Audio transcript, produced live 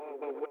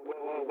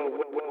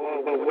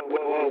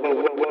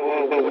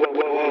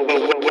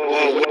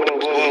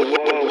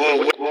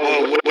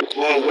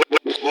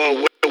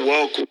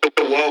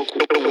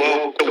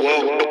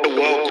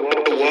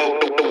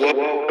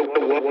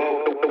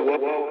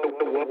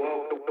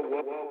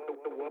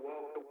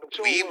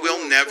We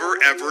will never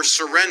ever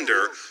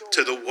surrender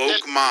to the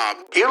woke mob.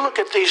 You look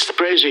at these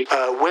crazy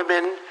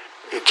women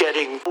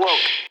getting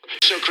woke.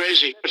 It's so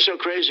crazy. It's so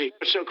crazy.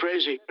 It's so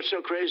crazy. It's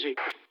so crazy.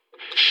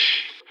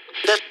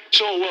 That's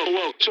so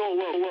woke. So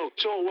woke.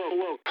 So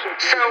woke.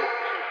 So,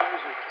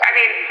 I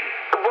mean,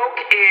 woke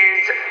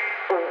is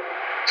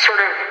sort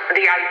of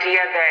the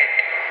idea that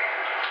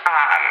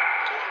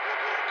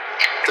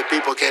the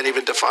people can't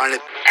even define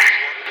it.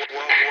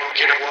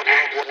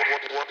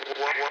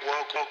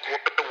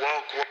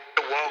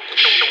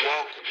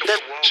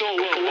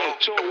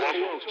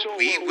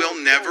 We will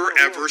never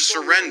ever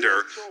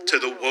surrender to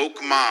the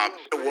woke mob.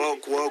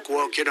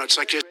 Woke. You know, it's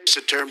like just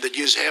a term that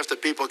use half the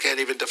people can't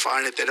even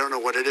define it. They don't know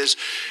what it is.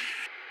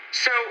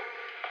 So,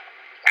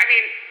 I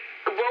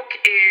mean, woke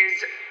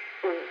is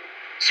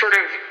sort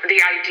of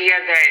the idea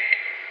that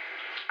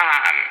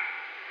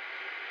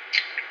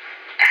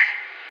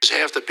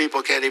half the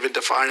people can't even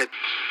define it.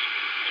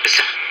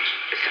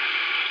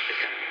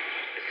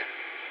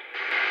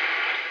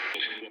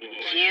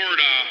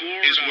 Florida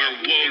is where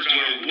woke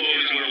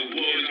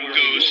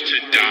goes to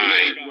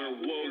die.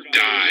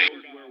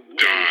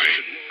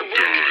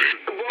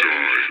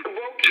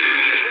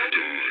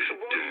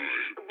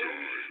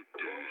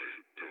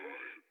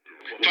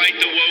 Fight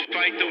the woke,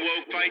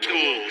 fight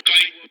cool.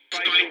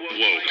 Fight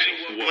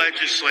woke.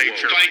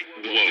 Legislature. Fight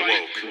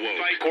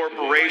woke.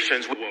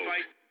 Corporations. Fight woke.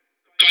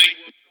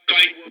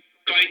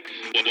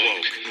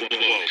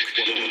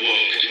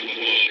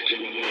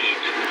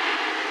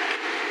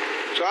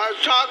 So I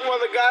was talking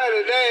with a guy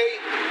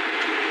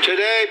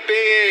today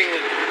being,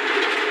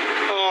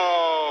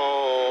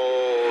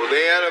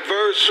 the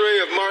anniversary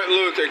of Martin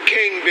Luther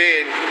King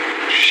being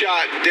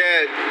shot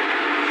dead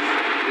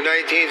in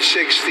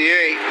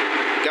 1968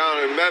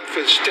 down in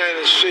Memphis,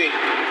 Tennessee.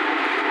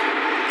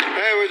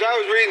 Anyways, I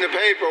was reading the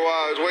paper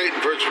while I was waiting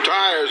for some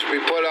tires to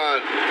be put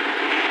on.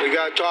 We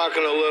got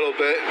talking a little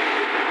bit.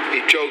 He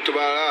joked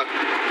about,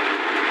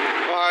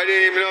 I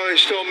didn't even know they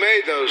still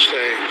made those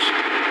things.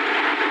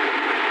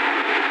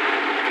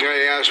 He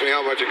asked me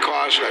how much it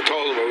cost, and I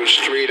told him it was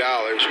 $3.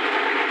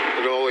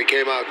 It only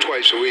came out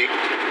twice a week.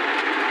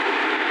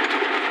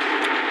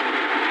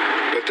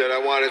 But that I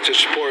wanted to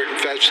support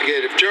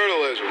investigative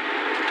journalism.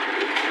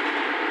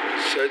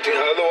 Said,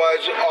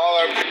 otherwise, all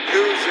our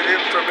news and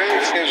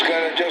information is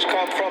going to just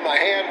come from a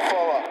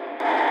handful of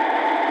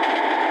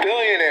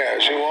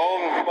billionaires who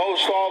own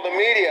most all the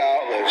media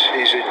outlets.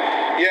 He said,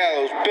 yeah,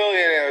 those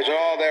billionaires and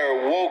all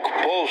their woke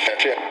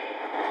bullshit.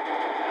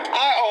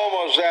 I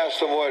almost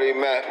asked him what he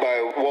meant by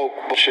woke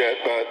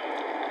bullshit, but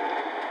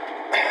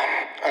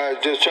I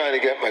was just trying to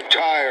get my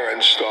tire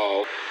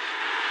installed.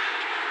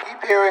 I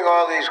keep hearing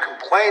all these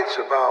complaints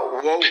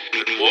about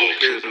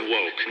wokeism,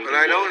 but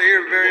I don't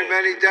hear very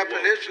many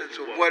definitions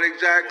of what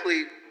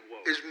exactly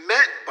is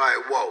meant by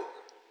woke.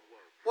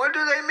 What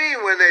do they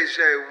mean when they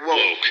say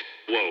woke?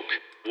 Woke.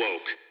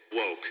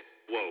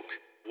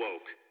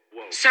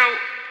 So,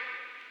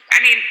 I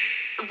mean,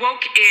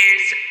 woke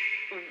is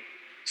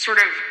sort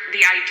of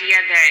the idea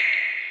that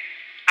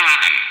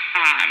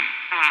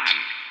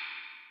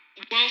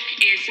woke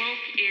is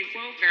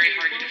very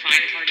hard to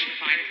define.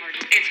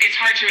 It's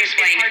hard to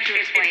explain. This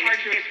is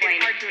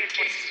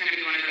going to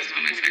be one of those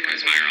moments that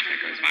goes viral.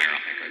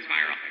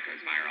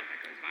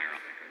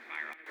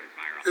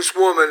 This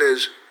woman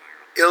is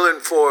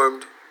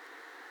ill-informed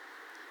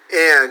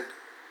and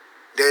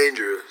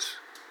dangerous.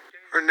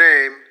 Her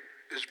name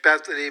is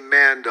Bethany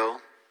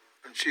Mandel,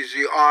 and she's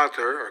the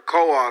author or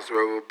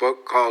co-author of a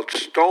book called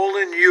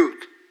Stolen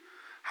Youth: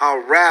 How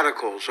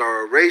Radicals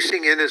Are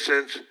Erasing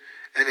Innocence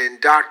and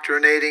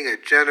Indoctrinating a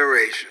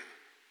Generation.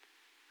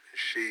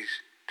 She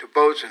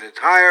devotes an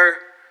entire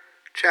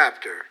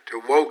chapter to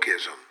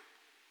Wokism,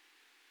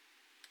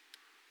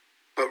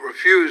 but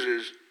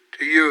refuses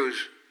to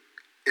use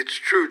its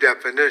true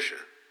definition.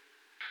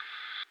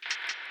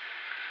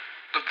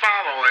 The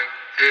following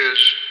is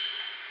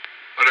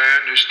what I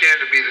understand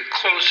to be the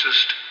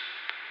closest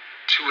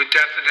to a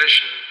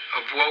definition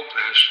of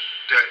wokeness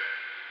that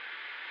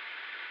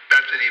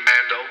Bethany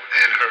Mandel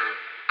and her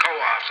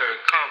co-author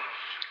come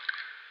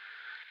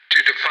to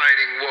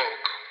defining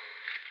woke.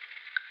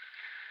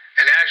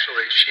 And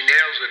actually, she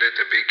nails it at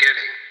the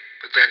beginning,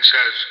 but then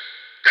says,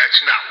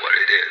 that's not what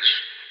it is.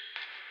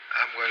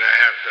 I'm going to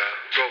have the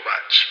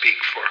robot speak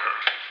for her.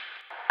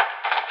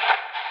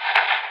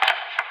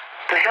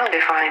 The Hill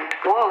defined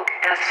woke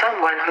as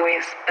someone who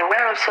is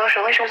aware of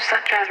social issues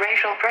such as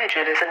racial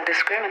prejudice and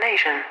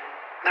discrimination.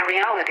 The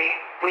reality,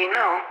 we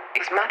know,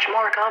 is much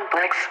more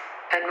complex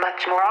and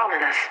much more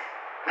ominous.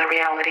 The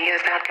reality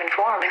is that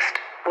conformist,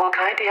 woke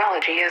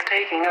ideology is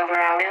taking over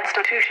our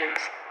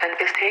institutions, and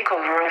this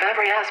takeover of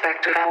every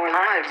aspect of our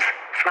lives,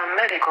 from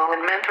medical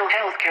and mental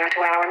health care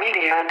to our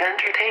media and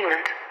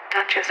entertainment,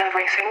 touches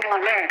every single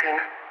American,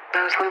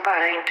 those who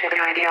buy into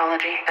the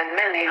ideology and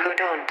many who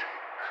don't.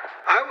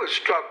 I was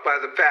struck by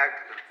the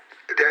fact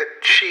that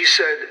she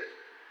said,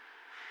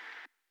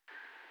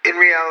 in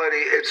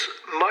reality, it's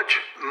much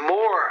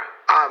more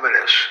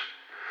ominous.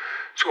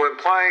 So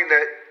implying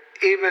that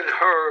even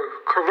her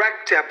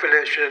correct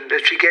definition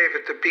that she gave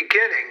at the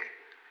beginning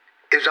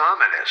is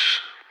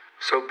ominous.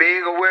 So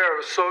being aware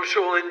of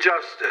social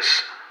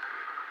injustice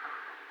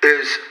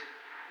is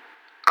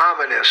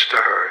ominous to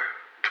her,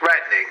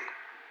 threatening,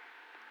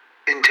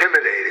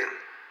 intimidating,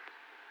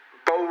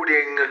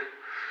 boding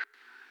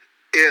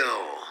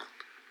ill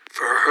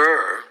for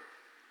her.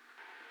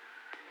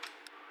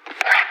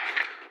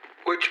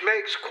 Which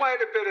makes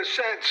quite a bit of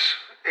sense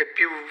if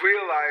you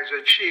realize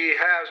that she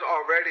has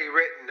already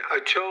written a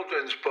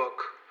children's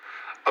book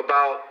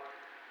about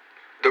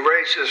the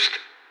racist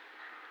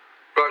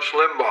Rush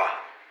Limbaugh.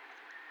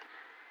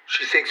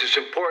 She thinks it's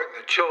important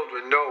that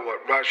children know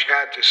what Rush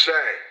had to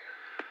say,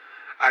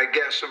 I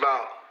guess,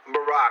 about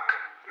Barack,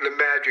 the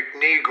Magic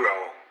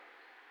Negro.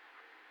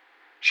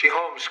 She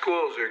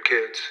homeschools her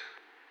kids,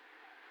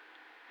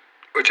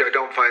 which I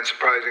don't find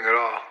surprising at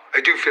all.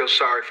 I do feel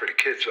sorry for the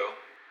kids, though.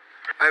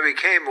 I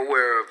became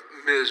aware of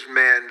Ms.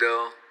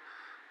 Mandel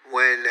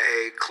when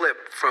a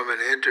clip from an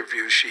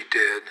interview she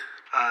did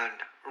on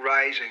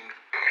Rising.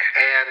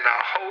 And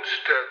the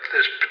host of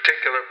this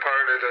particular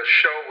part of the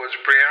show was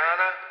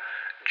Brianna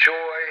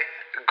Joy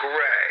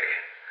Gray.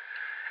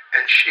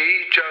 And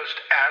she just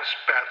asked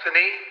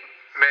Bethany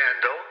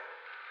Mandel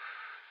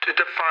to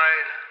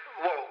define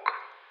woke.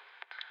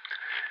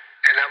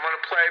 And I'm going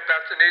to play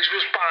Bethany's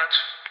response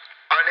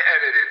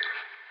unedited.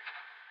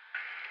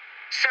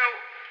 So,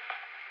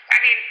 I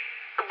mean,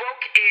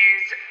 woke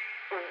is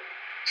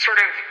sort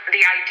of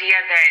the idea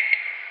that,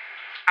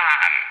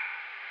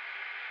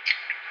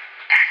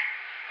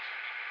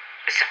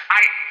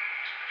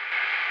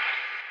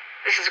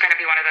 this is going to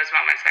be one of those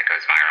moments that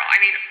goes viral.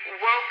 I mean,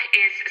 woke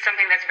is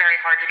something that's very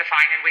hard to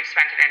define, and we've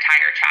spent an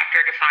entire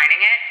chapter defining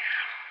it.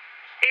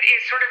 It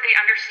is sort of the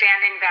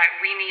understanding that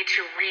we need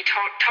to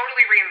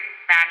totally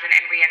reimagine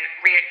and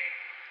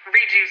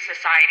redo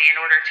society in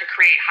order to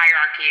create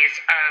hierarchies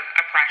of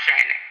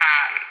oppression.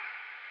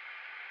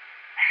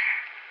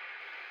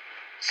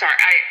 Sorry,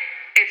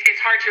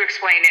 it's hard to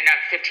explain in a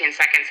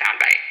 15-second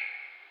soundbite.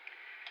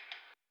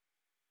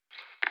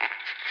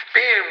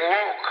 Being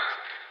woke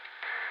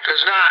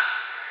does not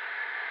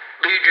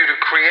lead you to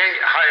create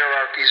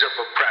hierarchies of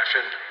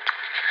oppression.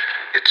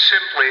 It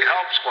simply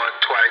helps one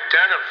to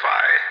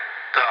identify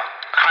the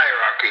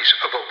hierarchies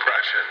of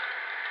oppression.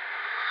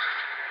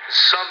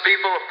 Some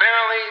people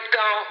apparently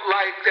don't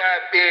like that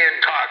being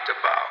talked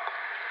about,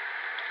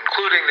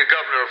 including the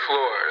governor of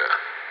Florida,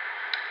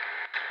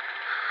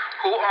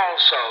 who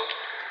also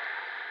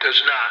does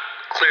not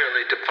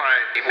clearly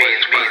define what he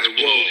means by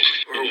woke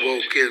or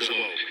wokism.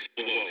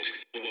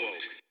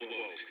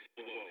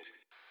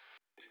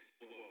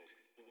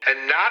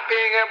 And not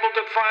being able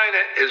to define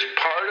it is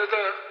part of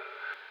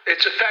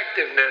its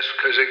effectiveness,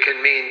 because it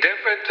can mean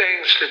different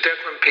things to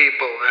different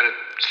people. And it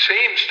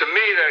seems to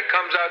me that it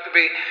comes out to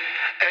be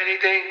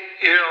anything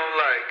you don't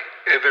like.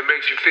 If it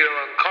makes you feel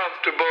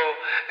uncomfortable,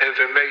 if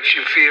it makes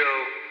you feel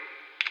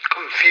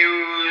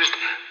confused.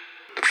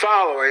 The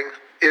following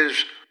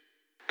is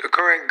the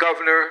current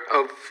governor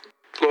of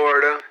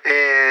Florida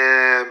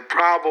and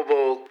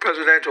probable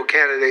presidential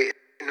candidate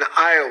in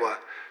Iowa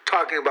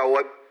talking about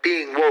what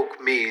being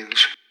woke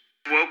means.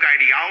 Woke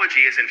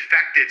ideology has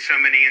infected so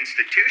many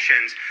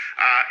institutions.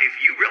 If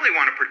you really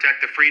want to protect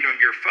the freedom of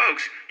your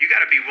folks, you got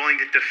to be willing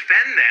to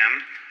defend them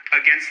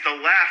against the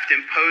left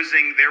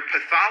imposing their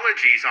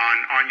pathologies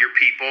on your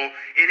people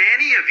in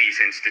any of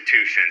these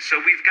institutions. So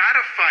we've got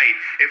to fight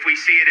if we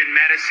see it in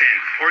medicine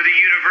or the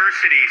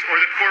universities or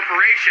the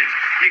corporations.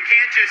 You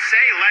can't just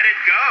say, let it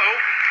go,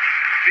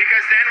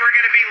 because then we're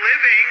going to be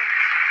living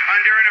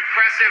under an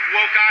oppressive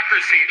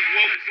woke-ocracy.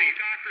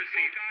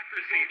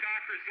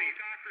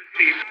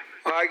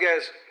 Well, I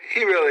guess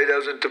he really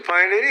doesn't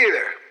define it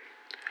either.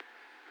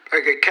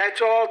 Like a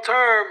catch-all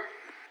term.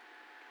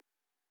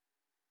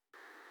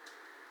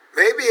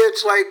 Maybe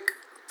it's like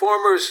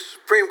former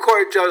Supreme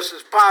Court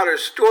Justice Potter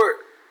Stewart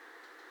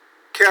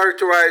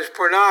characterized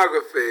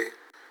pornography,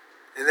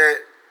 in that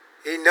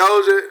he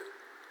knows it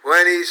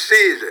when he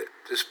sees it,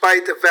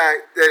 despite the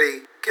fact that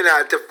he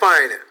cannot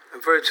define it.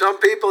 And for some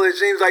people, it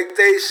seems like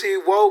they see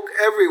woke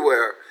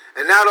everywhere.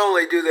 And not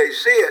only do they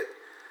see it,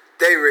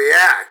 they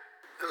react.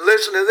 And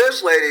listen to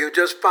this lady who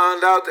just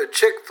found out that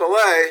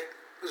Chick-fil-A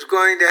was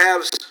going to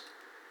have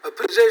a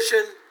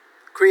position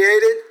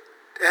created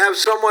to have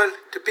someone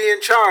to be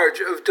in charge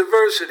of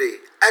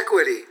diversity,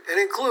 equity, and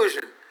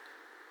inclusion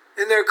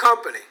in their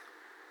company.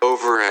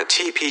 Over at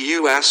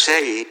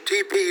TPUSA.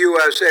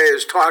 TPUSA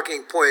is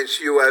Talking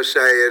Points USA.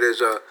 It is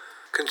a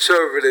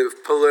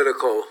conservative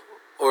political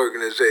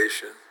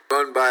organization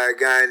run by a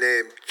guy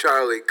named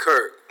Charlie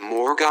Kirk.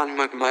 Morgan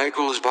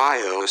McMichael's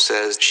bio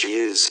says she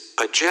is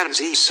a Gen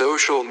Z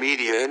social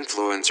media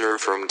influencer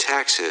from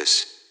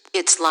Texas.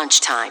 It's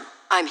lunchtime.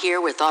 I'm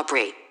here with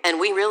Aubrey, and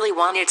we really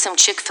wanted some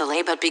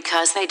Chick-fil-A, but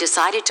because they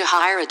decided to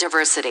hire a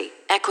diversity,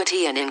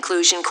 equity, and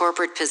inclusion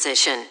corporate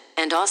position,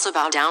 and also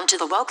bow down to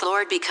the woke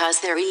lord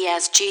because their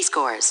ESG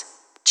scores.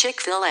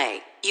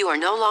 Chick-fil-A, you are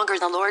no longer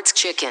the Lord's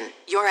chicken,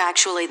 you're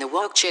actually the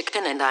woke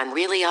chicken, and I'm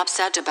really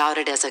upset about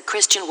it as a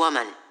Christian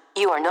woman.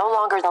 You are no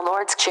longer the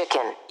Lord's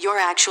chicken. You're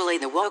actually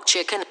the woke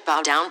chicken.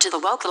 Bow down to the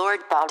woke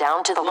Lord. Bow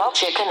down to the woke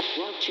chicken.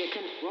 Woke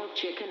chicken, woke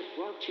chicken,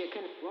 woke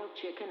chicken, woke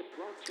chicken,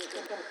 woke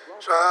chicken.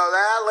 So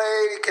that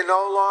lady can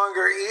no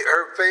longer eat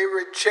her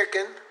favorite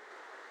chicken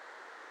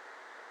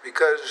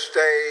because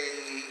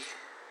the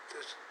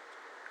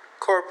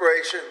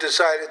corporation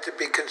decided to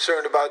be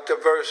concerned about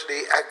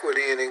diversity,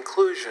 equity, and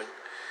inclusion.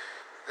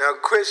 Now,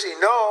 Chrissy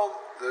Noem,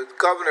 the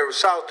governor of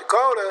South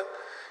Dakota,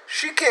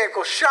 she can't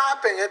go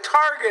shopping at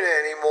Target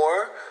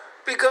anymore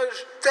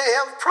because they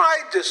have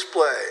pride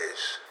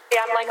displays.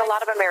 Yeah, I'm like a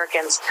lot of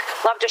Americans.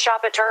 Love to shop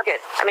at Target.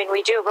 I mean,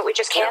 we do, but we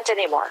just can't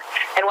anymore.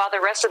 And while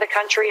the rest of the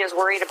country is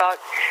worried about,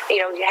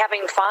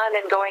 having fun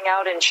and going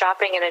out and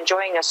shopping and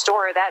enjoying a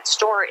store, that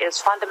store is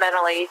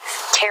fundamentally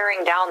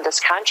tearing down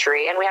this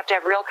country. And we have to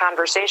have real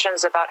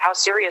conversations about how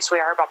serious we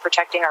are about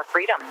protecting our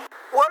freedom.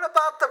 What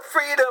about the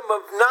freedom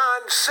of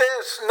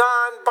non-cis,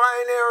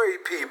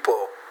 non-binary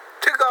people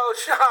to go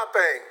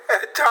shopping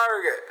at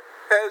Target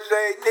as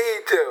they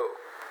need to?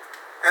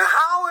 And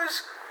how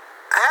is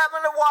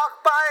having to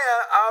walk by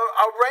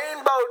a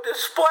rainbow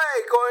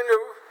display going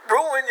to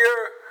ruin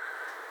your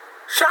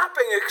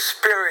shopping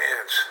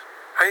experience?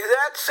 Are you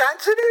that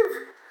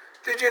sensitive?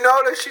 Did you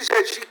notice she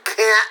said she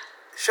can't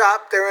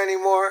shop there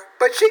anymore?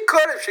 But she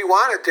could if she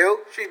wanted to.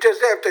 She'd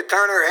just have to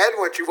turn her head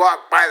when she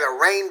walked by the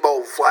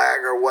rainbow flag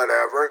or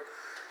whatever.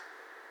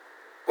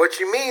 What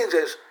she means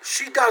is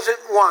she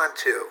doesn't want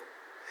to.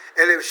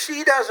 And if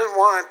she doesn't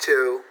want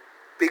to,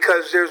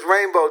 because there's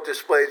rainbow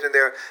displays in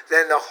there,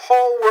 then the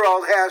whole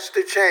world has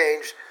to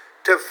change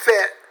to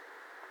fit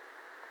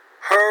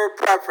her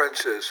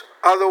preferences.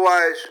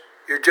 Otherwise,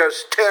 you're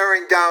just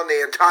tearing down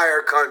the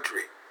entire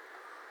country.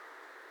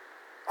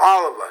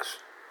 All of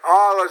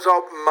us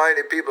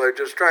open-minded people are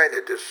just trying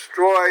to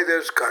destroy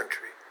this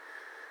country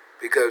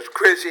because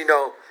Chrissy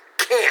Noem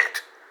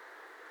can't,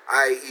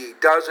 i.e.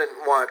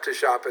 doesn't want to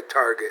shop at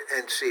Target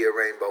and see a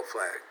rainbow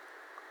flag.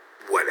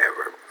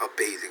 Whatever, a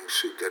bathing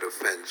suit that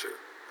offends her.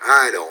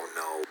 I don't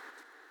know.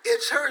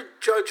 It's her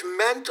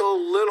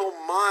judgmental little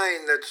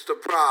mind that's the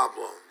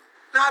problem,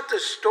 not the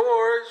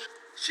stores.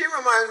 She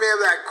reminds me of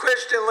that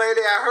Christian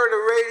lady I heard a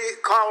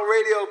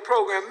radio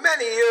program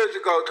many years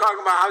ago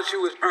talking about how she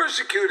was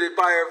persecuted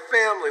by her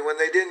family when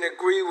they didn't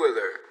agree with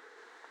her.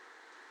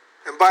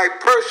 And by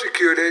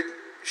persecuted,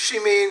 she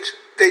means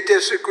they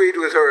disagreed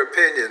with her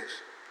opinions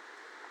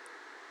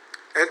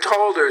and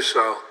told her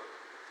so.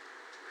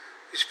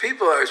 These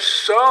people are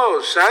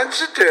so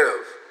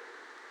sensitive.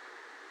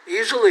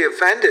 Easily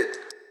offended.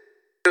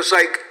 Just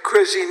like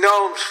Chrissy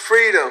Noem's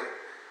freedom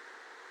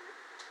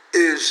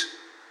is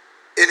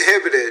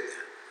inhibited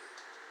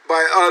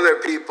by other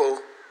people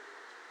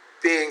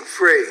being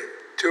free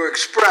to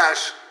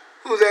express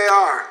who they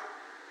are.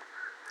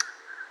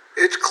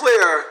 It's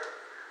clear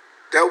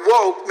that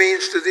woke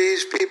means to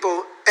these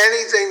people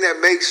anything that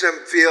makes them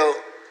feel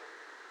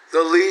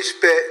the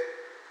least bit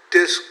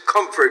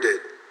discomforted.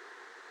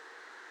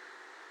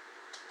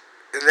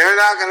 And they're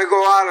not going to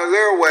go out of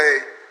their way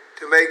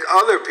to make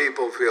other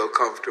people feel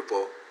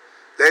comfortable.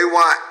 They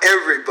want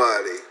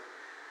everybody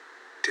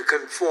to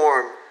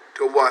conform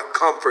to what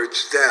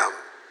comforts them.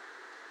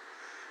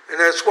 And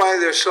that's why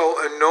they're so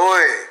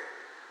annoying.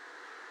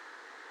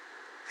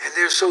 And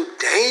they're so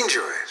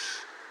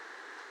dangerous.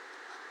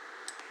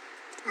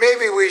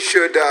 Maybe we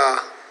should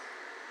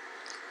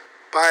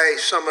buy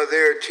some of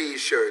their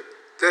t-shirts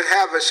that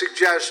have a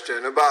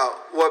suggestion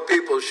about what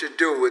people should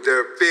do with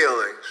their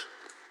feelings.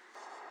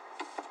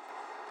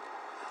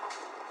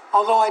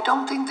 Although I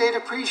don't think they'd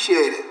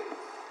appreciate it.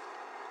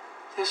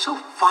 They're so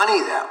funny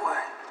that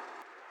way.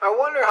 I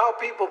wonder how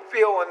people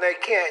feel when they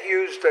can't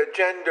use the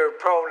gender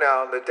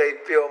pronoun that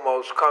they feel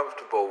most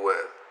comfortable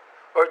with,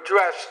 or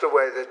dress the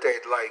way that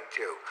they'd like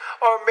to,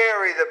 or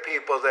marry the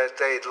people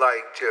that they'd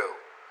like to.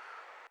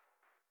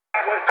 I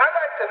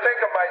like to think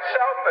of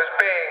myself as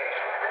being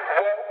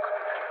woke,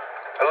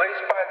 at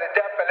least by the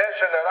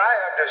definition that I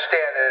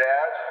understand it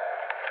as,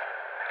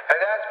 and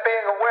that's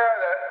being aware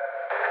that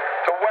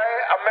the way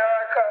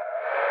America,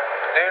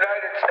 the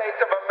United States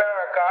of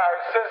America, our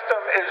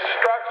system is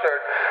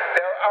structured,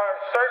 there are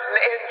certain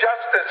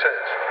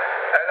injustices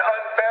and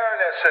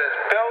unfairnesses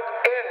built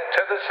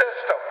into the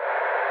system.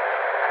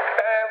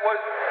 And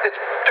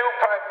it's due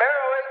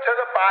primarily to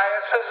the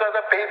biases of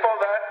the people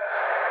that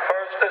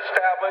first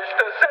established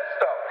the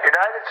system. The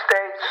United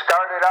States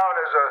started out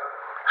as a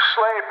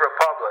slave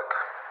republic,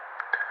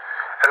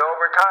 and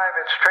over time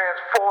it's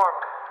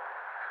transformed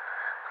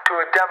to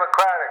a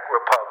democratic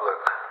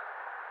republic.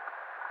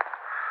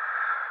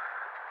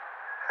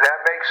 That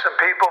makes some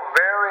people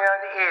very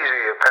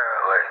uneasy,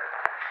 apparently.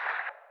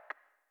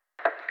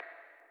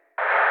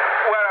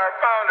 When our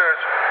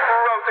founders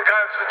wrote the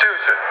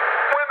Constitution,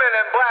 women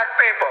and black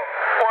people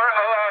weren't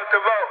allowed to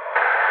vote.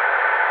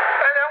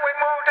 And then we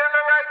moved in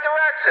the right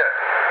direction.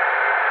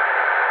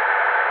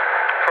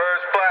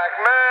 First black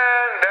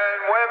men, then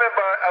women,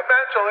 but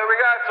eventually we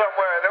got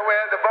somewhere. Then we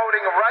had the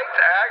Voting Rights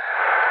Act,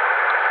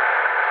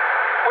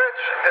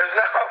 which is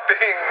now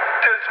being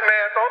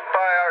dismantled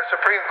by our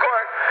Supreme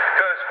Court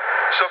because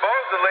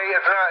supposedly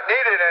it's not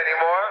needed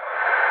anymore.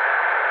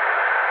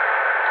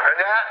 And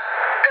that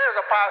is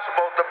a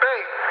possible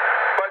debate.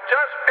 But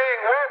just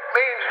being woke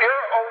means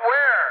you're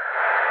aware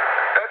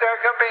that there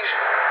can be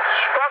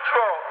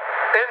structural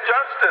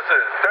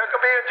injustices. There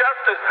can be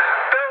injustice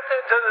built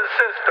into the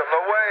system,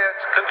 the way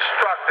it's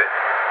constructed.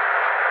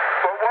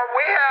 But what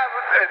we have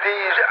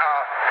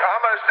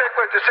I'm going to stick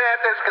with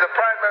DeSantis, the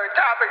primary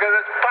topic of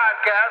this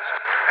podcast,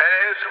 and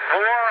his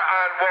war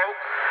on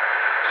woke.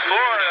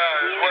 Florida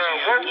is where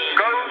woke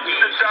goes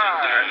to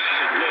die.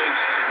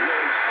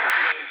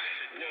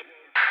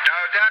 Now,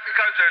 is that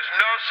because there's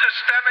no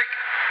systemic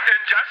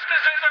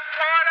injustices in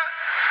Florida?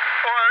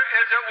 Or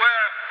is it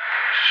where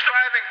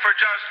striving for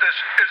justice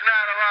is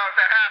not allowed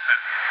to happen?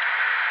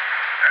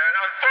 And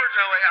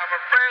unfortunately, I'm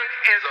afraid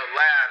is the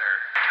latter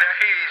that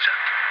he's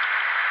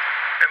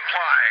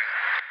implying.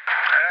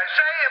 And I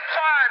say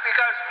imply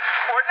because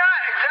we're not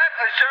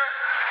exactly sure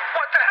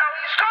what the hell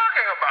he's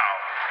talking about.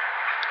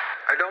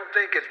 I don't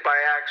think it's by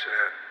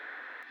accident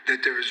that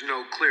there is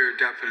no clear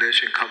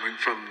definition coming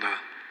from the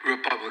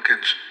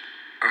Republicans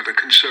or the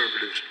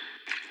conservatives.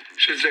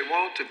 Since they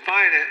won't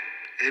define it,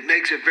 it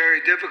makes it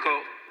very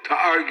difficult to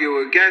argue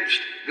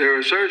against their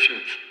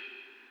assertions,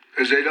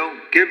 because they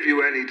don't give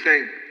you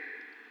anything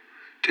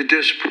to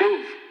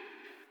disprove.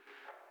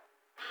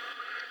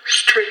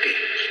 It's tricky.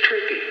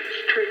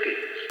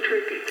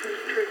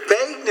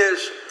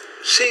 Vagueness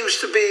seems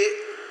to be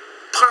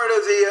part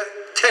of the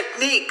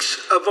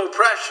techniques of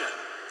oppression.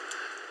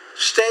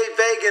 Stay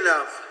vague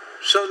enough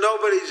so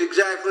nobody's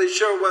exactly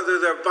sure whether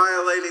they're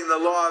violating the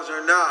laws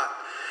or not.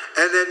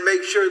 And then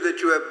make sure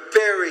that you have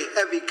very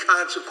heavy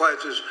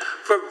consequences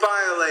for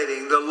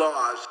violating the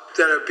laws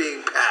that are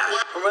being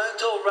passed.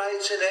 Parental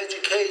Rights and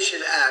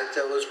Education Act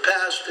that was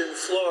passed in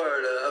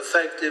Florida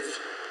effective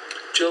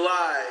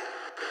July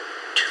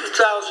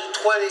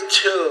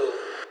 2022.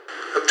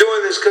 I'm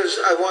doing this because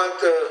I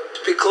want to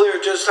be clear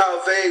just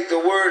how vague the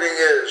wording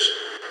is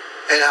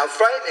and how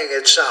frightening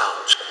it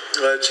sounds.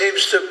 It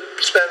seems to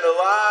spend a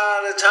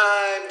lot of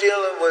time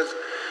dealing with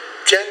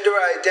gender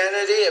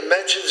identity. It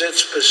mentions it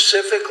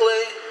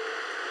specifically,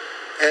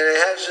 and it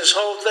has this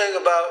whole thing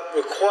about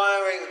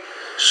requiring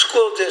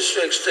school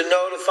districts to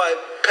notify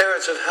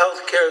parents of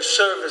health care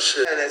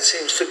services, and it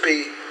seems to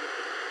be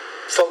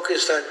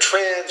focused on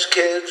trans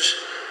kids,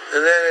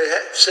 and then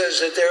it says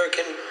that there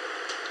can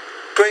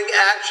bring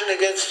action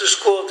against the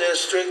school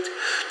district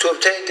to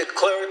obtain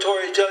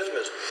declaratory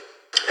judgments,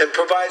 and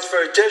provides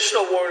for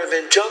additional award of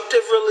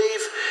injunctive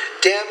relief,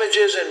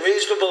 damages, and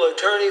reasonable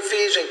attorney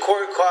fees and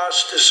court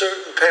costs to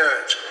certain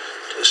parents.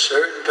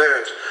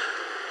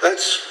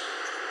 Let's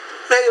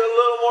make it a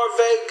little more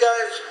vague,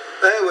 guys.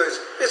 Anyways,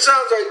 it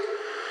sounds like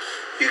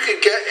you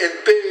could get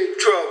in big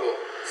trouble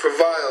for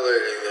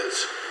violating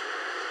this.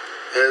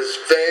 And it's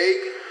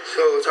vague,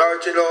 so it's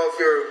hard to know if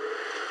you're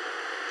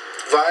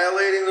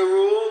violating the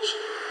rules.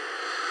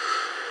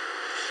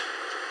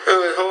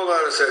 Anyways, hold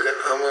on a second.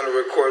 I'm going to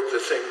record the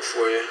thing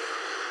for you.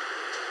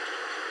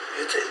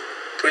 It's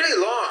pretty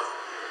long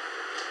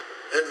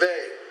and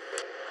vague.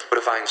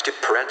 Defines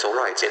parental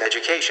rights in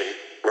education,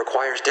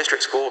 requires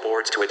district school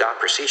boards to adopt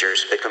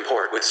procedures that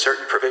comport with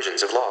certain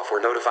provisions of law for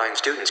notifying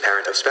students'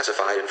 parent of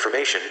specified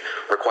information,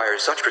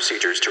 requires such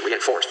procedures to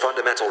reinforce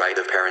fundamental right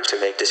of parents to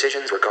make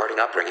decisions regarding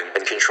upbringing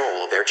and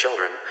control of their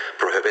children,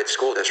 prohibits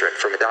school district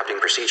from adopting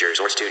procedures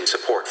or student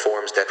support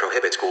forms that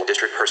prohibit school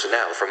district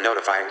personnel from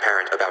notifying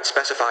parent about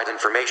specified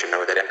information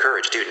or that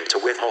encourage student to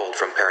withhold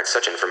from parents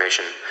such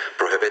information,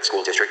 prohibits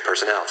school district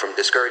personnel from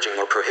discouraging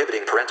or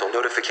prohibiting parental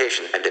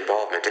notification and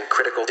involvement in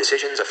critical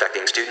decisions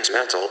affecting students'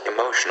 mental,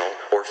 emotional,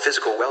 or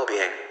physical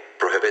well-being,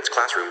 prohibits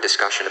classroom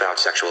discussion about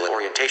sexual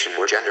orientation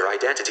or gender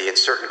identity at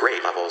certain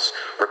grade levels,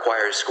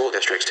 requires school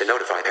districts to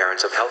notify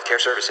parents of health care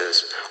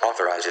services,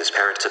 authorizes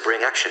parents to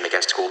bring action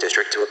against school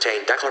district to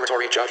obtain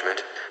declaratory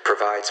judgment,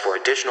 provides for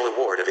additional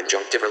award of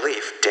injunctive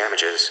relief,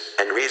 damages,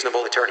 and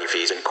reasonable attorney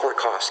fees and court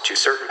costs to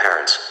certain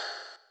parents.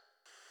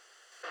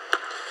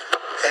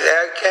 And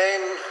that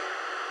came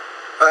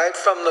right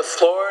from the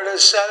Florida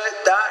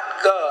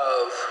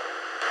Senate.gov,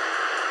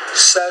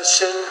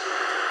 session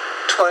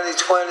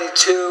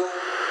 2022,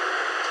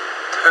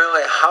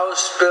 apparently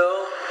House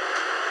Bill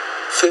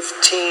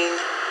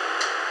 1557.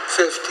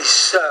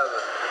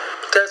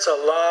 That's a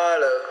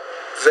lot of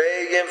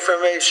vague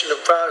information to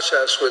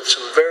process with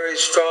some very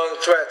strong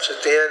threats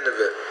at the end of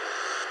it.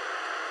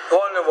 I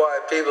wonder why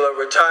people are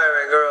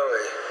retiring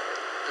early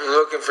and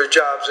looking for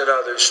jobs in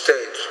other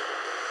states.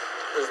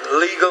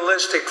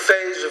 Legalistic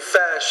phase of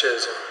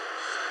fascism.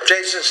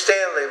 Jason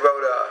Stanley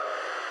wrote a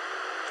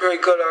very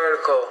good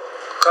article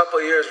a couple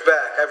years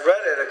back. I've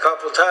read it a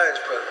couple times,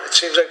 but it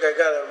seems like I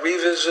gotta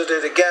revisit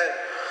it again.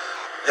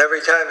 Every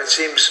time it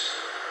seems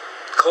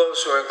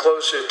closer and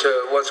closer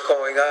to what's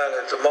going on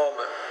at the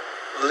moment.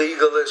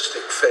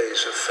 Legalistic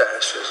phase of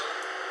fascism.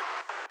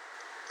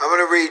 I'm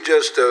gonna read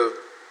just a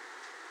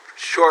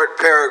short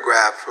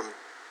paragraph from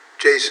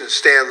Jason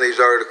Stanley's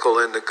article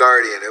in The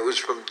Guardian. It was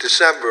from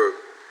December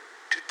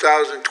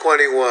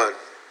 2021.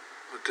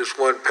 With this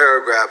one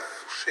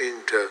paragraph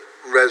seemed to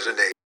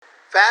resonate.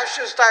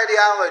 Fascist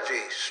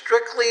ideology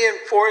strictly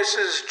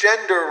enforces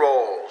gender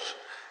roles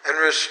and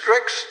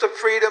restricts the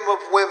freedom of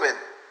women.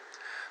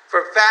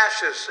 For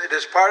fascists, it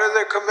is part of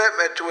their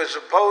commitment to a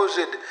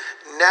supposed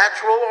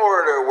natural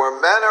order where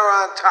men are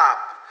on top.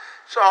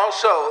 It's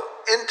also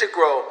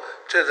integral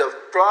to the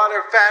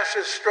broader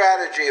fascist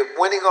strategy of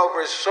winning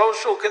over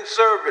social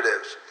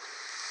conservatives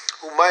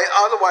who might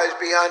otherwise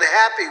be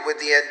unhappy with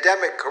the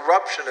endemic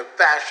corruption of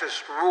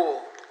fascist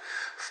rule.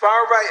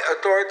 Far-right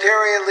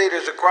authoritarian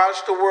leaders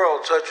across the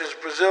world, such as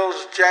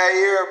Brazil's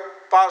Jair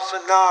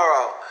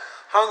Bolsonaro,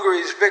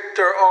 Hungary's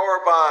Viktor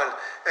Orban,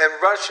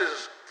 and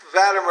Russia's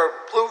Vladimir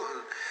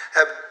Putin,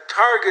 have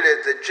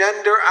targeted the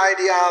gender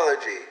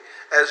ideology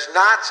as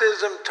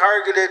Nazism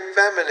targeted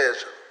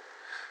feminism.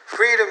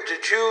 Freedom to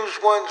choose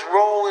one's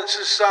role in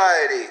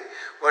society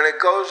when it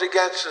goes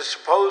against the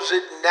supposed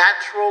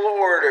natural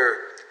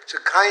order. It's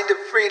a kind of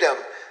freedom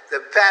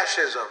that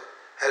fascism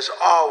has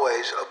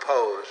always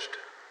opposed.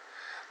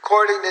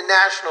 According to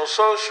National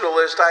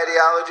Socialist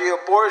ideology,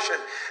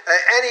 abortion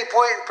at any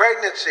point in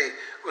pregnancy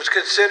was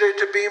considered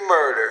to be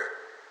murder,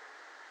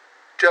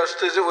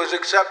 just as it was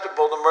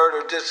acceptable to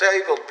murder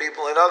disabled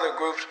people and other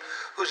groups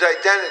whose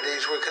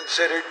identities were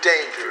considered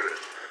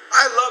dangerous.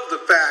 I love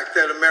the fact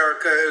that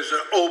America is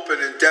an open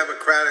and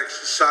democratic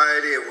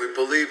society and we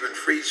believe in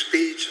free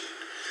speech.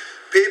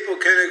 People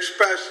can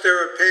express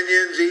their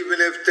opinions even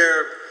if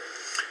they're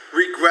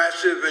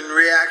regressive and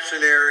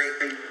reactionary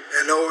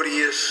and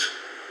odious.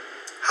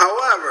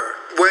 However,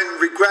 when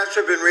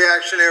regressive and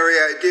reactionary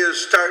ideas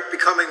start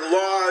becoming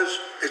laws,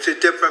 it's a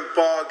different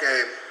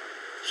ballgame.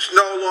 It's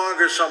no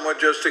longer someone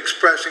just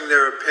expressing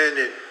their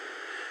opinion.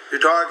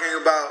 You're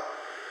talking about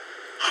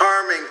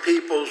harming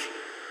people's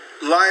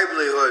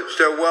livelihoods,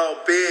 their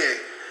well-being,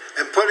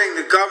 and putting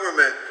the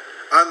government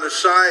on the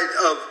side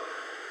of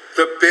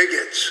the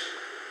bigots,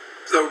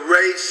 the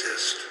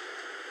racist,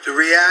 the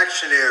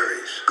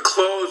reactionaries, the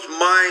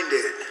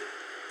closed-minded,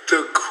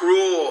 the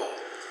cruel,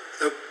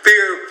 the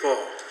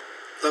fearful,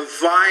 the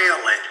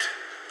violent,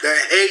 the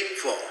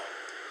hateful,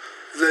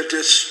 the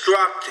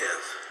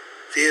destructive,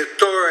 the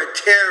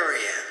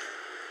authoritarian,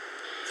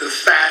 the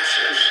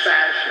fascist.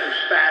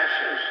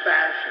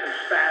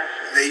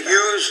 They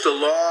use the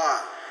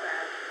law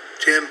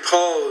to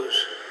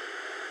impose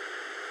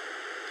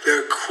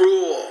their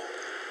cruel,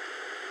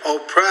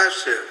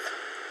 oppressive,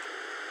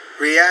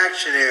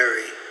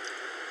 reactionary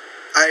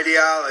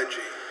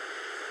ideology.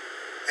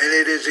 And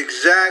it is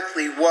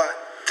exactly what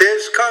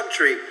this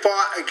country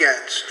fought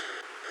against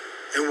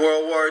in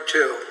World War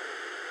II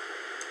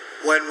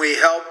when we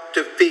helped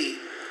defeat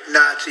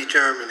Nazi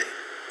Germany.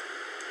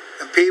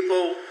 And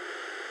people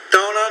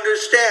don't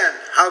understand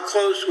how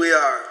close we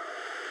are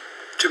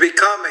to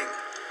becoming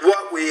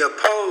what we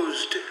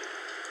opposed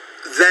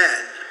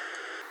then.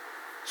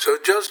 So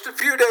just a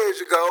few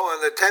days ago,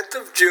 on the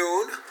 10th of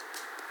June,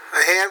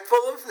 a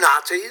handful of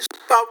Nazis,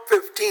 about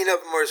 15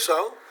 of them or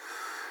so,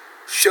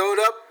 showed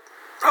up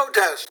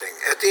protesting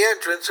at the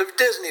entrance of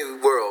Disney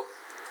World.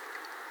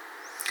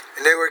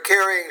 And they were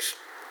carrying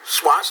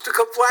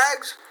swastika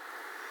flags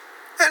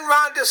and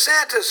Ron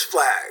DeSantis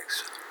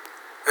flags.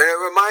 And it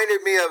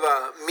reminded me of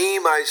a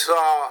meme I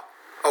saw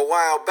a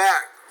while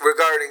back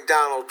regarding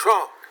Donald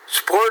Trump.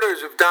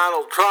 Supporters of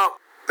Donald Trump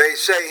may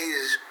say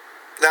he's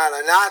not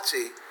a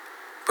Nazi,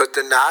 but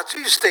the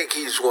Nazis think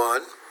he's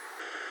one.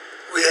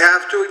 We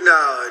have to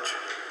acknowledge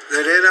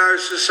that in our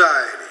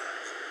society,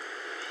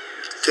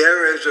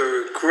 there is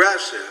a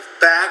regressive,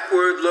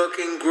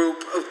 backward-looking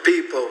group of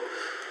people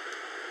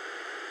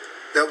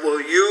that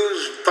will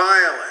use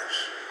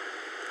violence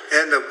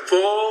and the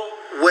full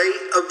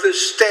weight of the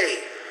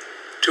state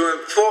to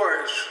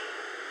enforce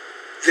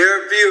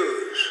their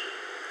views,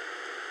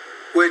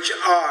 which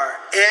are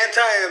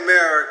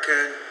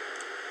anti-American,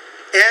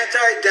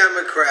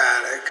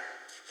 anti-democratic,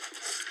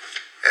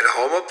 and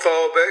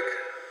homophobic,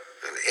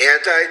 and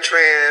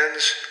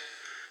anti-trans,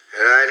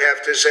 and I'd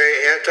have to say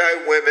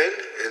anti-women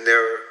in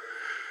their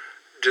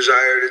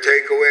desire to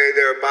take away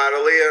their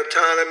bodily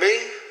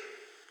autonomy.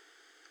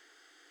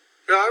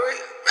 You know,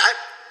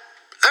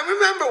 I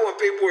remember when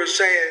people were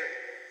saying,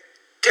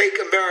 "Take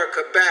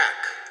America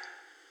back."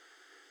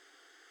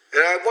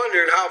 And I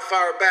wondered how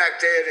far back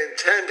they had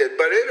intended,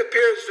 but it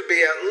appears to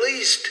be at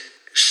least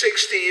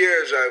 60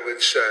 years, I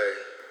would say.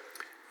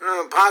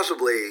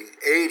 Possibly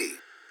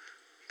 80.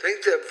 I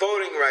think the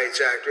Voting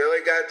Rights Act really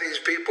got these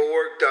people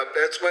worked up.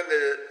 That's when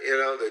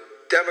the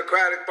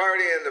Democratic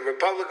Party and the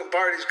Republican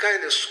parties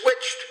kind of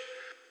switched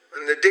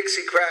when the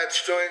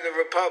Dixiecrats joined the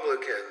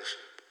Republicans.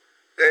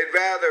 They'd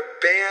rather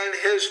ban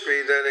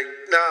history than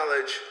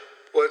acknowledge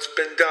what's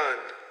been done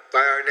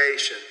by our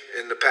nation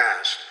in the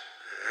past.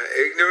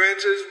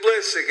 Ignorance is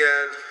bliss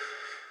again.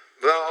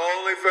 But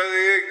only for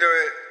the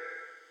ignorant.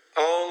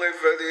 Only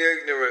for the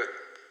ignorant.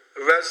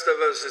 The rest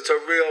of us, it's a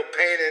real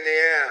pain in the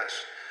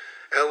ass.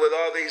 And with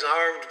all these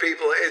armed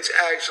people, it's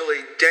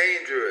actually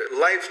dangerous,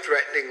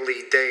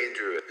 life-threateningly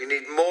dangerous. We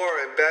need more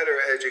and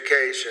better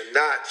education,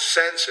 not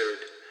censored,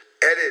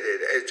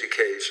 edited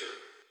education.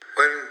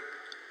 When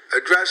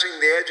addressing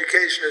the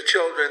education of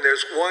children,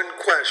 there's one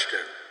question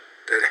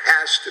that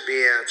has to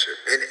be answered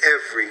in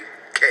every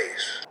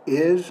case.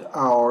 Is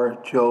our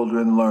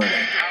children learning?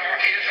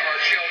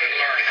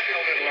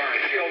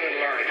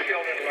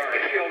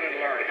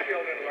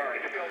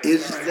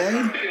 Is they?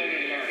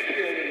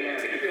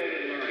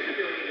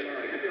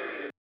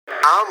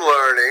 I'm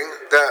learning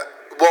that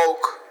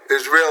woke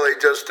is really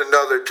just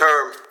another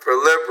term for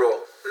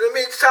liberal. It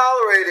means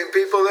tolerating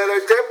people that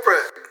are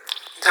different.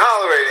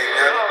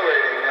 Tolerate.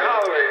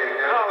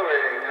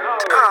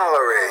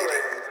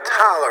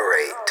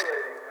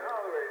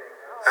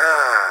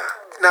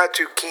 Not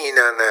too keen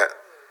on that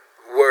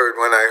word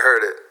when I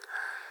heard it.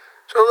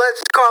 So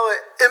let's call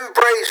it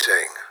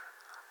embracing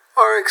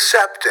or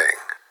accepting,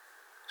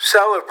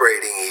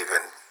 celebrating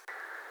even.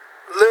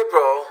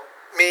 Liberal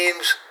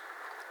means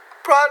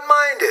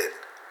broad-minded,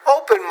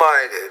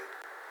 open-minded,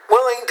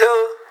 willing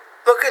to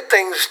look at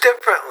things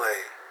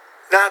differently,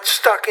 not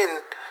stuck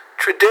in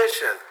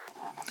tradition.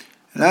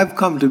 And I've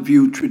come to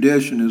view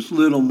tradition as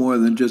little more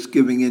than just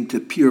giving in to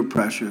peer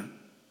pressure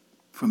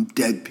from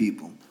dead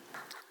people.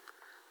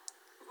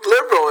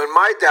 Liberal, in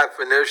my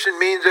definition,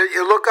 means that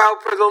you look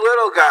out for the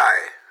little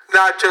guy,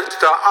 not just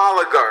the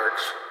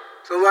oligarchs,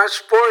 the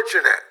less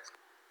fortunate,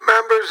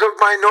 members of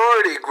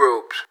minority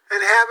groups,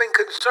 and having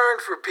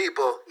concern for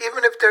people,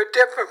 even if they're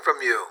different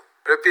from you.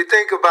 But if you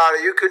think about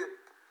it, you can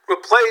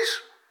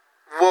replace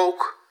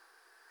woke,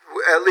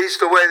 at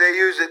least the way they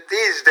use it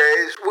these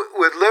days,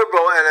 with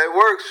liberal, and it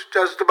works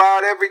just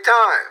about every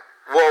time.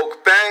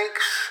 Woke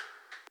banks,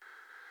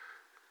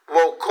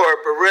 woke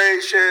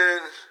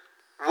corporations,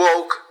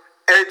 woke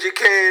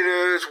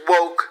educators,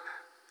 woke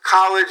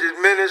college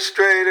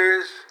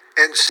administrators,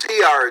 and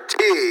CRT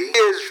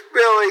is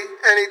really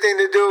anything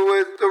to do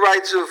with the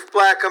rights of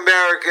Black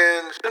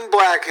Americans and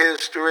Black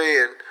history,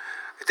 and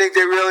I think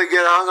they really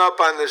get hung up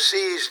on the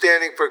C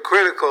standing for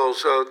critical,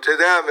 so to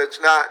them it's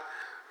not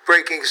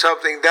breaking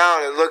something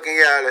down and looking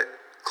at it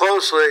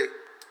closely.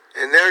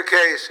 In their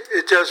case,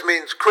 it just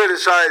means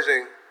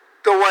criticizing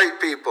the white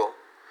people,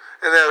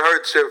 and that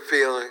hurts their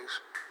feelings.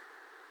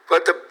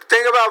 But the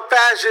thing about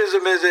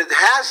fascism is it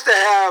has to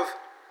have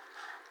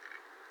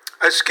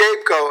a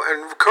scapegoat,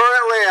 and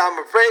currently I'm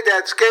afraid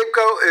that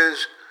scapegoat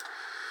is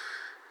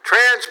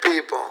trans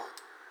people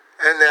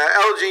and the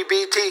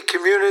LGBT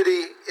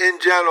community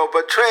in general,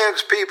 but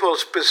trans people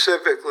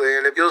specifically.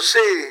 And if you'll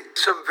see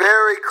some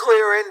very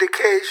clear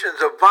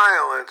indications of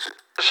violence.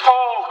 This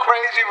whole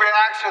crazy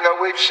reaction that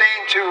we've seen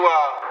to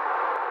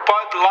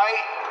Bud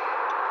Light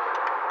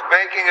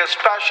making a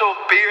special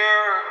beer,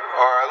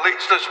 or at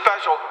least a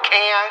special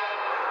can,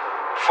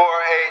 for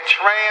a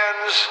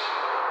trans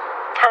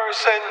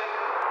person,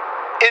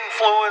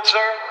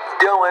 influencer,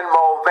 Dylan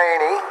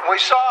Mulvaney.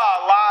 We saw a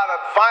lot of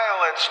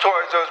violence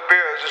towards those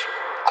beers,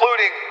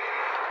 including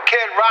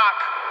Kid Rock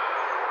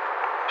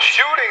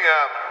shooting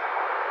them,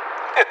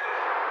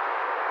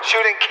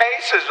 shooting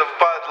cases of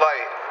Bud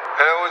Light.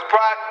 And it was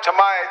brought to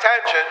my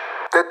attention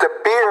that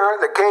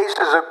the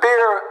cases of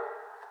beer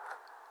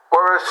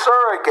were a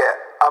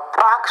surrogate, a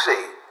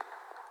proxy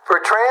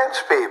for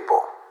trans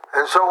people.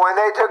 And so when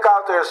they took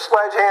out their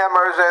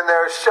sledgehammers and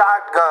their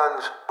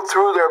shotguns,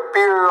 threw their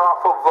beer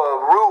off of a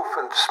roof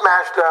and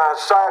smashed it on a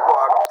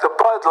sidewalk, the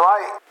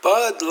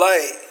Bud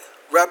Light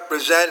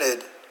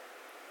represented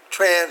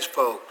trans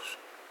folks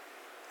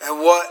and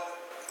what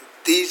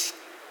these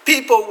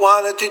people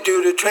wanted to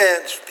do to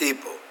trans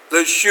people.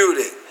 The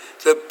shooting,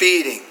 the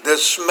beating, the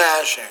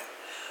smashing.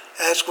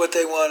 That's what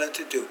they wanted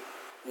to do.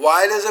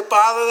 Why does it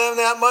bother them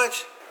that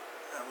much?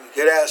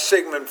 You could ask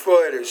Sigmund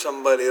Freud or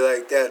somebody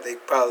like that. They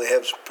probably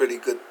have some pretty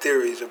good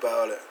theories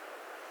about it.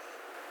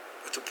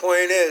 But the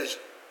point is,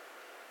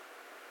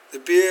 the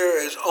beer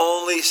is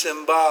only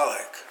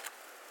symbolic.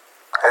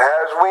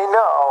 As we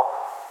know,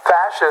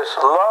 fascists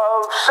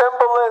love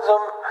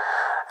symbolism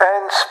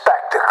and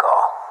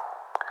spectacle.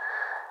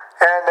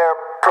 And their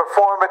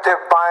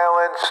performative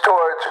violence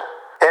towards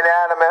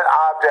inanimate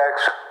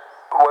objects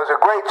was a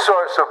great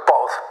source of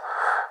both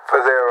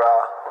for their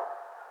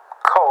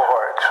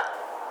cohorts.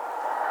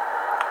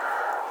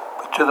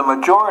 To the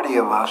majority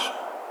of us,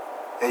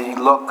 they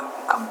look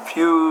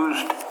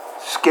confused,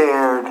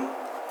 scared,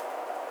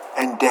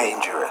 and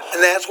dangerous.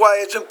 And that's why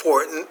it's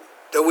important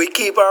that we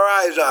keep our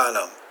eyes on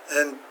them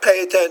and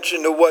pay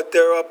attention to what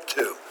they're up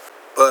to.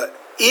 But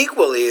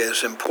equally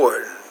as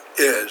important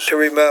is to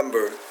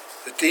remember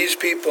that these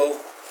people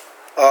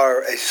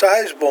are a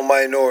sizable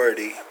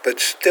minority, but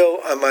still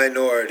a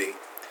minority.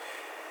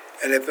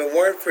 And if it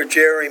weren't for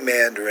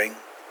gerrymandering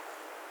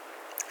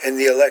and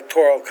the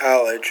Electoral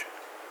College,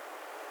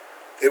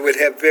 they would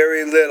have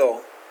very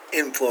little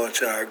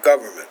influence in our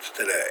governments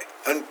today.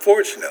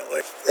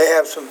 Unfortunately, they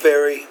have some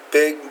very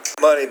big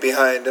money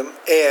behind them,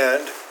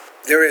 and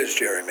there is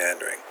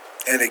gerrymandering.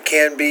 And it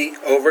can be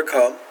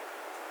overcome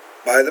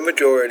by the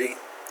majority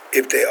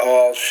if they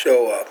all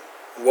show up.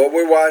 What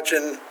we're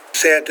watching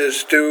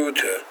DeSantis do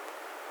to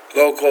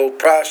local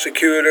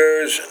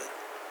prosecutors and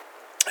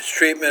his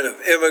treatment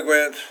of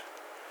immigrants,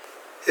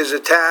 his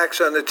attacks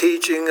on the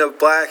teaching of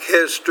Black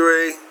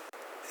history,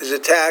 his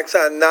attacks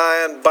on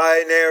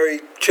non-binary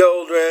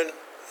children,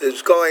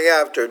 his going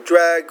after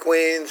drag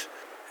queens,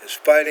 his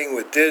fighting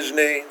with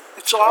Disney.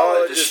 It's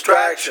all a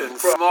distraction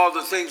from all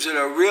the things that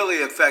are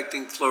really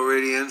affecting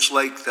Floridians,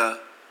 like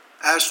the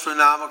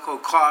astronomical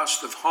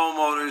cost of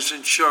homeowners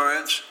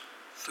insurance,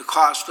 the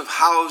cost of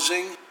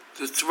housing,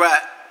 the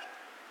threat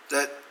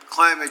that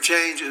climate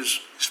change is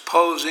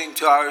posing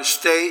to our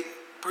state,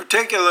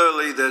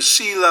 particularly the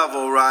sea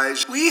level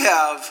rise. We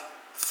have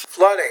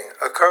flooding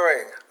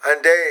occurring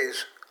on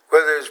days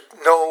where there's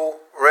no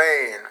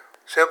rain,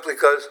 simply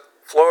because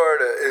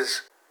Florida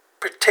is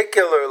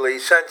particularly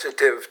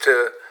sensitive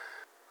to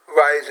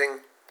rising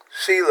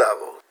sea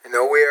levels. You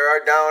know, we are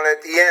down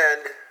at the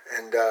end,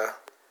 and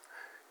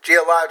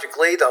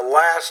geologically the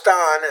last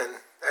on,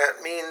 and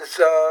that means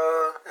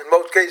in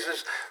most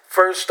cases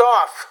first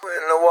off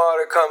when the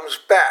water comes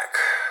back.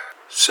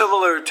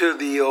 Similar to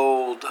the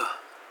old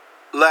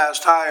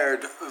last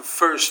hired,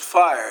 first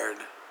fired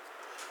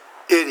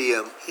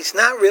idiom. He's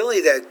not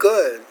really that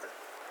good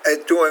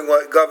at doing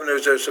what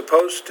governors are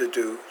supposed to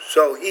do,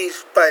 so he's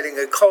fighting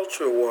a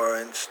culture war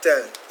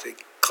instead. The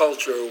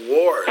culture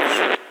wars.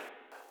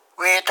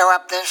 We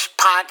interrupt this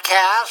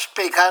podcast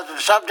because the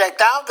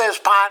subject of this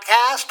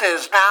podcast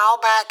is now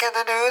back in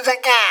the news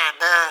again.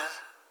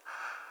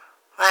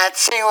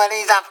 Let's see what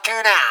he's up to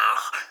now.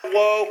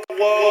 Woke.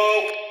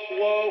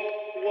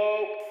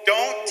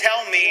 Don't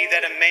tell me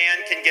that a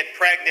man can get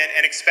pregnant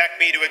and expect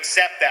me to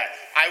accept that.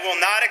 I will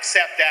not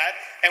accept that,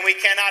 and we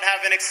cannot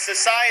have a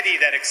society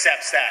that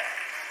accepts that.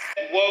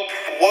 Woke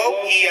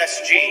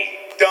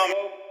ESG, dumb.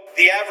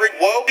 The average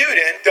woke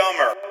student,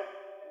 dumber.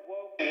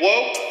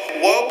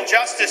 Woke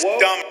justice,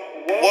 dumb.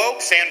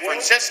 Woke San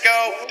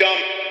Francisco,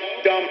 dumb.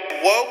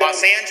 Woke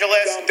Los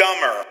Angeles,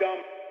 dumber.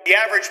 The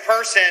average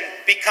person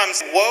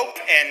becomes woke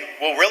and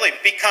will really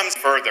becomes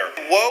further.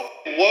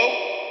 Woke, dumb,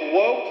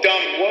 woke,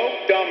 dumb,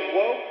 woke, dumb,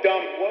 woke,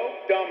 dumb,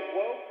 woke, dumb,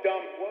 woke,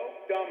 dumb,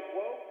 woke, dumb,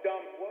 woke,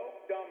 dumb,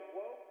 woke, dumb,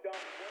 woke, dumb.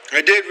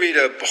 I did read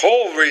a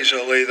poll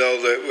recently,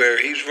 though, that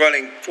where he's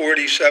running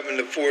 47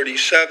 to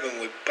 47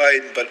 with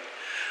Biden, but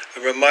I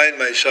remind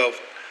myself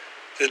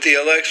that the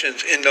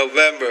election's in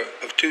November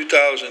of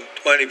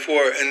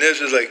 2024, and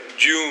this is like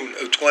June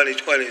of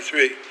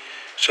 2023,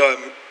 so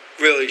I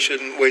really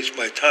shouldn't waste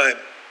my time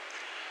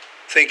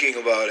thinking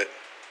about it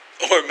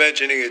or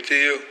mentioning it to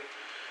you.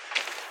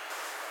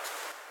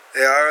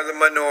 They are the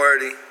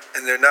minority,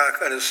 and they're not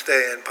going to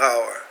stay in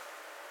power.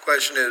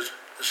 Question is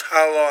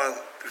how long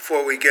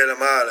before we get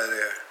them out of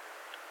there,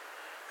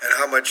 and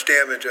how much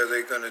damage are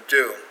they going to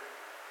do?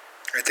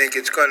 I think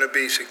it's going to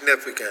be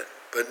significant,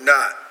 but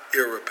not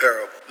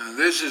irreparable. Now,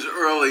 this is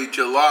early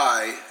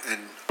July,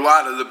 and a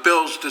lot of the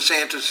bills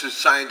DeSantis has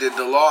signed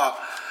into law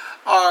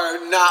are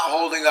not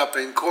holding up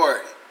in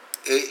court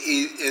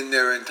in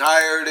their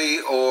entirety,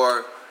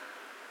 or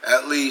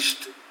at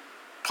least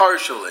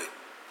partially.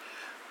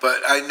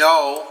 But I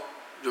know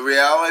the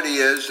reality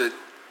is that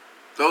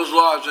those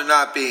laws are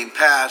not being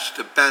passed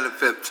to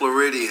benefit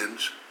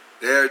Floridians.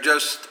 They are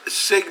just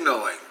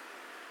signaling.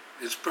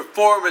 It's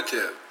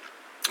performative.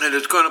 And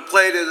it's going to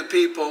play to the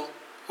people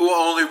who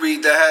only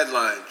read the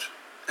headlines.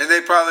 And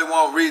they probably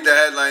won't read the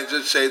headlines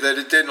that say that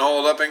it didn't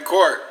hold up in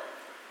court.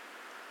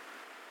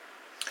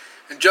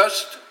 And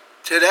just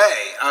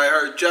today, I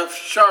heard Jeff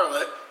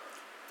Sharlet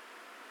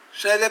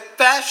say that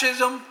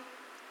fascism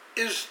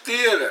is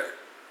theater.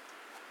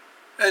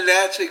 And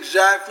that's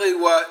exactly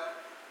what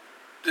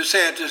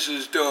DeSantis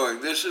is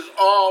doing. This is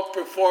all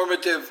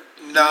performative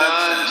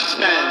nonsense.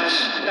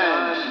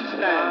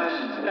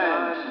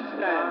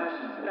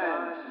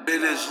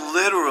 It is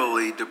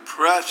literally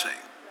depressing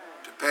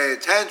to pay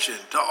attention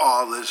to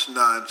all this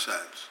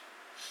nonsense.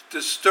 It's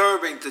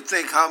disturbing to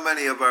think how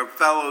many of our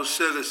fellow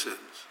citizens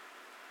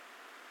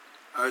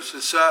are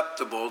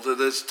susceptible to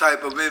this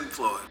type of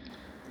influence.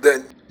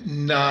 The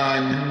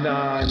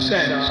nonsense.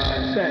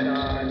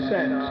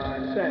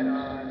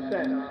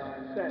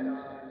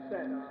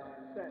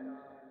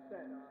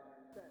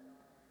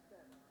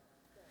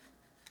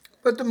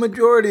 But the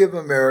majority of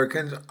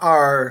Americans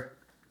are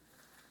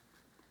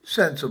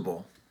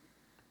sensible.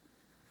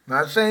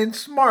 Not saying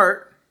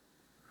smart,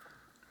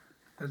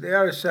 but they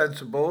are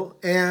sensible.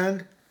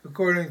 And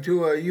according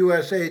to a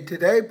USA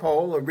Today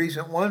poll, a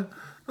recent one,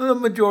 the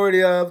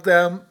majority of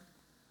them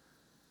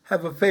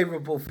have a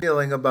favorable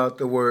feeling about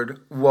the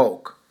word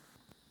woke,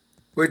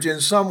 which in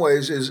some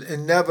ways is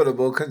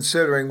inevitable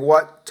considering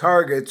what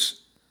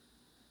targets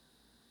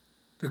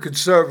the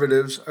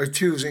conservatives are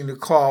choosing to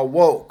call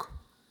woke.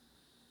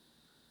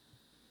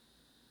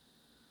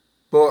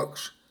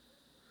 Books,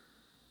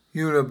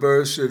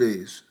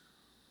 universities,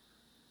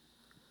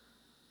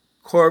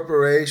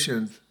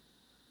 corporations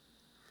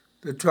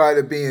that try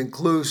to be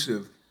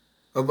inclusive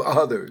of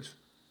others.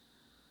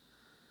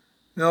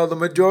 No, the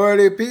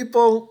majority of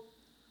people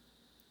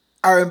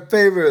are in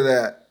favor of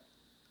that.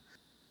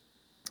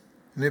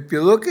 And if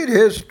you look at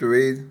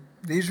history,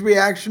 these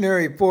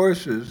reactionary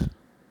forces,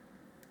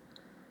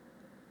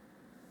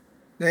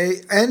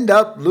 they end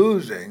up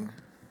losing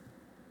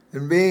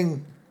and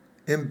being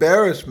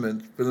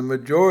embarrassment for the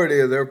majority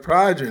of their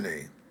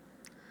progeny.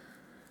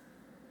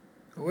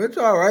 Well, it's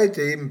all right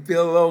to even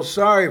feel a little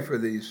sorry for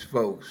these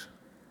folks.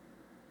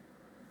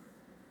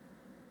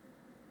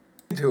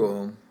 To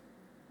them.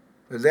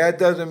 But that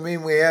doesn't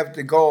mean we have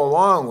to go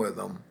along with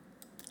them.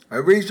 I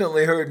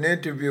recently heard an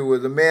interview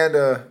with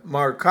Amanda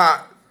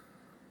Marcotte,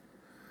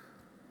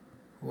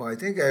 who I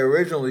think I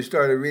originally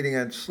started reading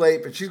on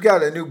Slate, but she's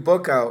got a new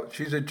book out.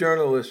 She's a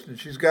journalist, and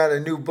she's got a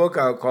new book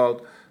out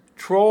called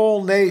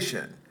Troll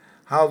Nation: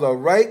 How the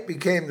Right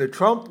Became the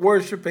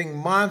Trump-Worshipping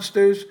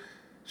Monsters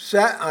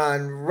Set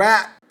on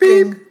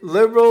Rapping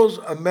Liberals,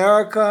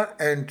 America,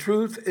 and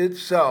Truth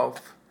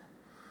Itself.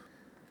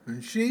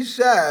 And she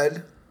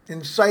said,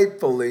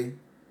 insightfully,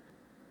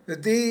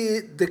 that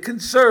the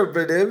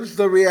conservatives,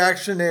 the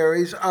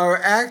reactionaries, are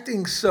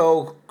acting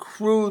so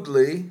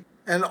crudely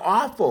and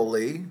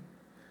awfully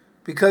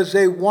because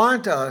they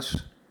want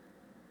us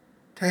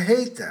to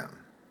hate them.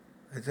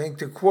 I think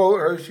to quote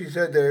her, she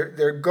said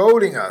they're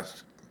goading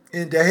us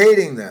into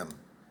hating them.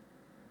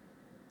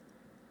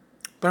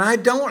 But I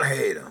don't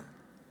hate them.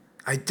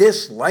 I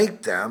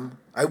dislike them.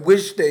 I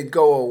wish they'd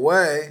go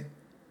away.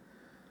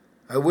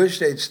 I wish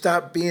they'd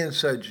stop being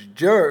such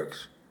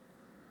jerks.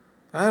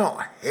 I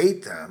don't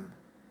hate them.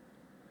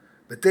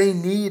 But they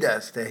need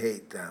us to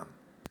hate them.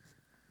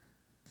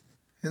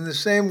 In the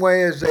same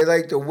way as they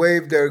like to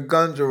wave their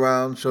guns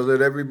around so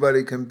that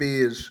everybody can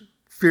be as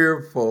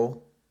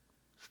fearful,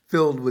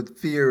 filled with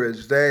fear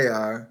as they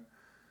are,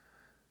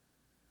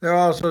 they're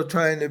also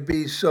trying to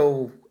be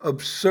so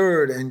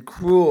absurd and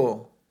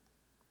cruel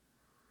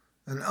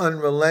and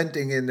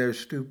unrelenting in their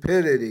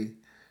stupidity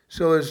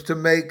so as to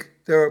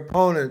make their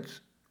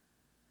opponents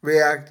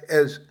react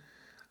as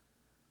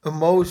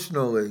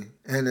emotionally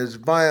and as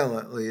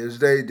violently as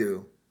they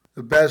do.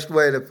 The best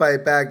way to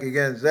fight back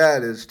against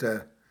that is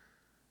to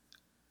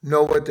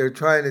know what they're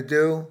trying to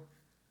do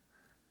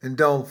and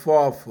don't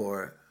fall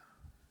for it.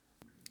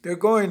 They're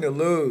going to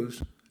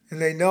lose,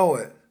 and they know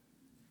it.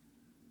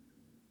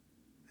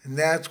 And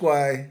that's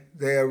why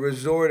they are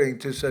resorting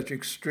to such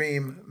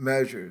extreme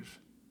measures.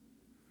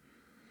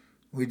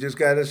 We just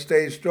got to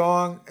stay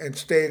strong and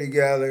stay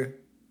together.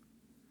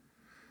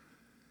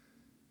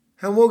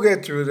 And we'll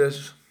get through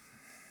this.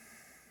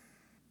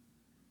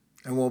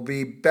 And we'll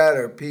be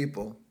better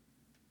people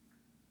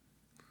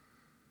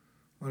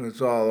when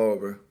it's all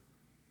over.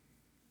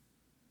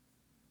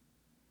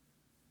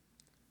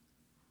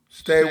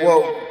 Stay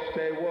woke.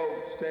 Stay woke.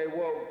 Stay woke. Stay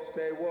woke.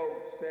 Stay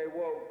woke. Stay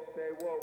woke. Stay woke.